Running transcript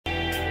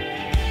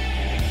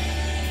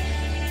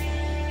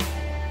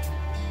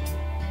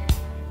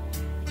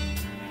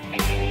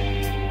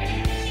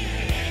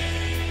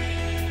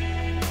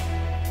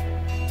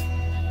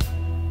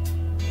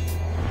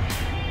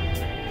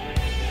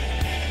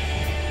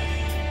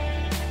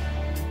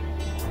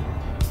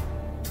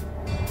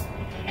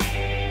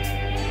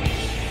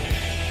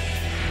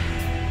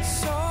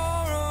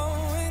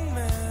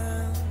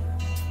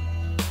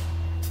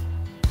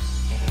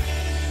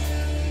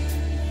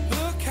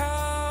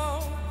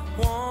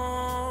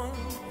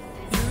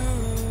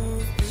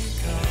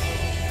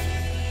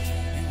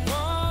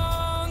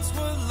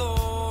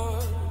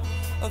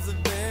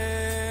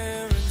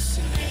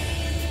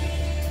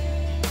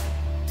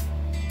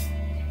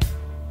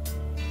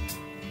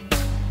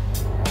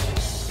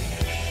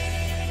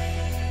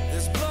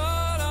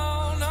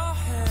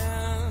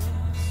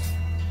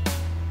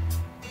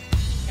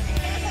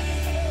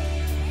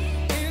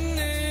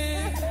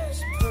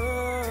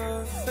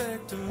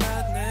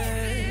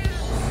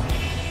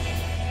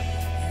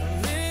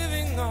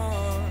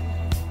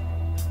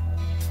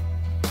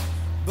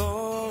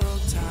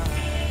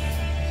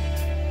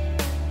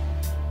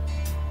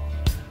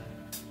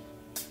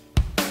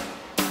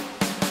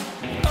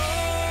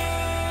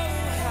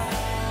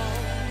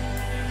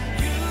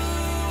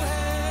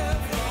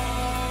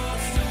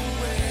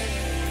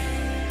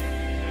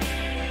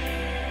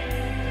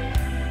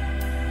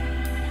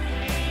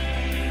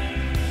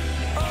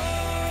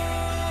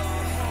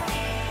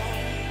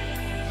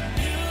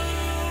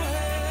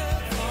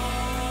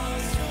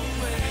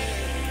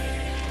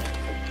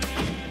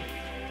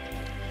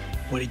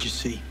What did you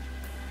see?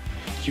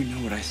 You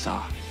know what I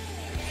saw.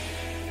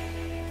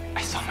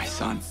 I saw my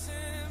son.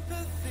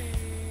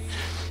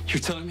 You're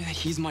telling me that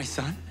he's my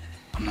son?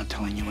 I'm not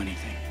telling you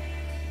anything.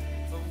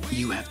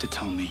 You have to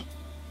tell me.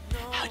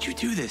 How'd you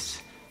do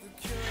this?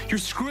 You're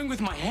screwing with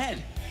my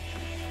head.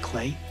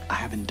 Clay, I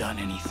haven't done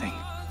anything.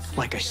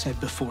 Like I said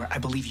before, I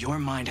believe your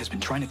mind has been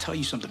trying to tell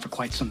you something for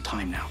quite some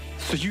time now.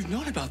 So you've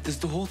known about this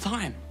the whole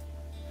time?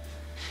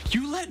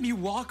 You let me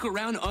walk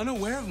around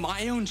unaware of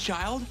my own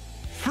child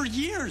for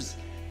years?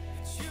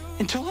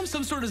 Until I'm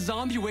some sort of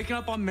zombie waking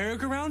up on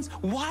merry-go-rounds?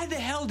 Why the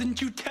hell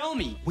didn't you tell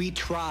me? We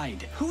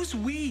tried. Who's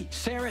we?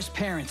 Sarah's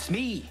parents,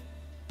 me.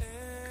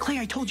 Clay,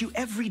 I told you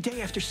every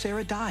day after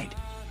Sarah died.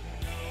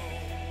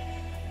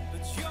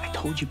 I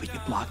told you, but you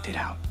blocked it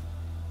out.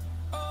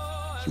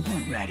 You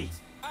weren't ready.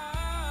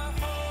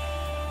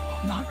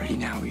 I'm not ready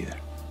now either.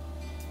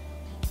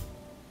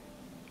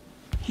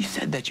 He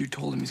said that you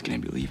told him he's gonna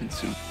be leaving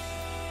soon.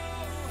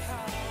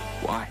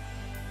 Why?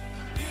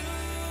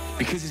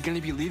 Because he's gonna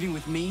be leaving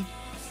with me?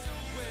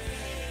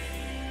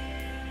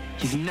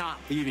 He's not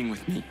leaving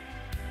with me.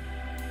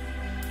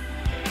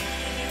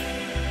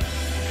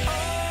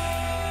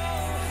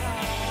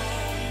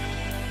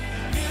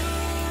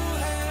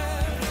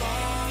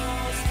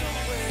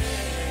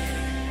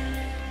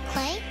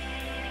 Clay?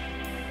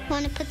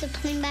 Want to put the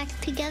plane back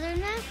together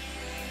now?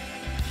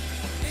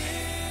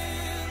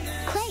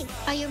 Clay,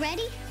 are you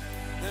ready?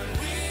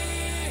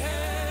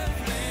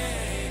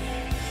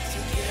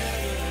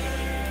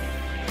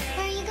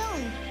 Where are you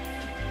going?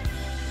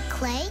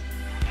 Clay?